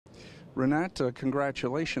Rinat,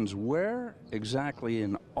 congratulations. Where exactly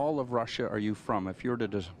in all of Russia are you from, if you were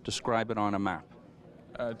to describe it on a map?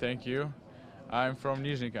 Thank you. I'm from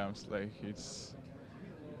Nizhny Kamsk.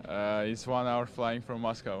 It's 1 hour flying from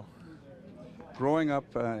Moscow. Growing up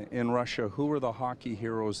in Russia, who were the hockey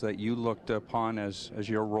heroes that you looked upon as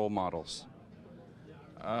your role models?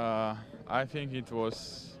 I think it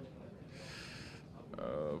was,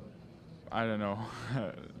 I don't know,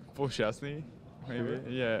 Paul Hendrick, maybe.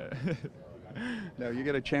 Yeah. Now, you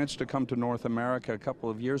get a chance to come to North America a couple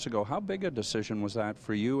of years ago. How big a decision was that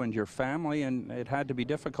for you and your family? And it had to be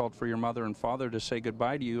difficult for your mother and father to say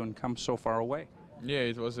goodbye to you and come so far away. Yeah,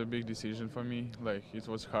 it was a big decision for me. It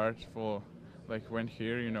was hard for, when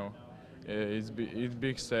here, it's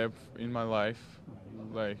big step in my life,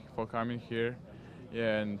 for coming here.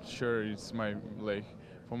 Yeah, and sure, it's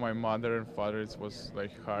for my mother and father, it was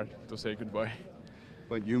hard to say goodbye.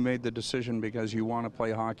 But you made the decision because you want to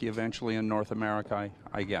play hockey eventually in North America,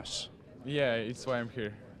 I guess. Yeah, it's why I'm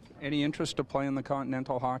here. Any interest to play in the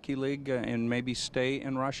Continental Hockey League and maybe stay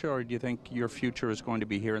in Russia, or do you think your future is going to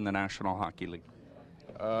be here in the National Hockey League?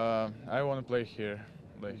 I want to play here.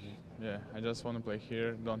 Yeah, I just want to play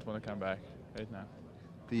here, don't want to come back right now.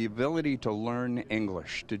 The ability to learn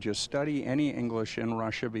English. Did you study any English in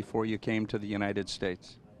Russia before you came to the United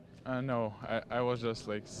States? No, I was just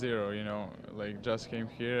zero, just came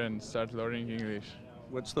here and started learning English.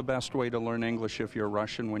 What's the best way to learn English if you're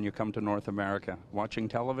Russian when you come to North America? Watching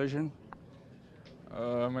television?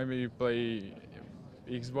 Maybe play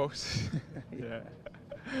Xbox. Yeah.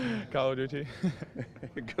 Call of Duty.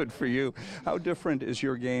 Good for you. How different is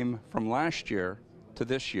your game from last year to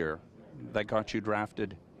this year that got you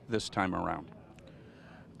drafted this time around?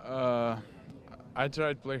 I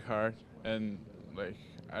tried to play hard and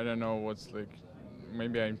I don't know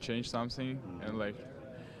maybe I changed something and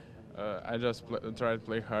I just tried to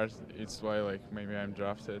play hard. It's why maybe I'm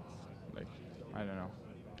drafted. I don't know.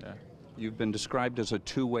 Yeah. You've been described as a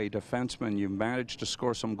two-way defenseman. You managed to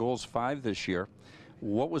score some goals, 5 this year.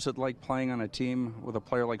 What was it like playing on a team with a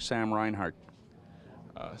player like Sam Reinhart?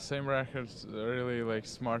 Sam Reinhart's a really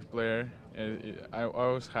smart player, and I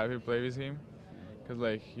was happy to play with him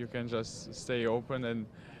because you can just stay open and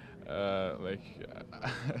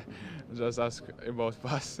just ask about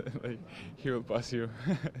pass, and he will pass you.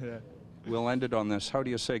 Yeah. We'll end it on this. How do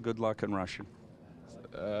you say good luck in Russian?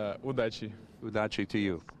 Удачи. Удачи to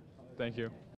you. Thank you.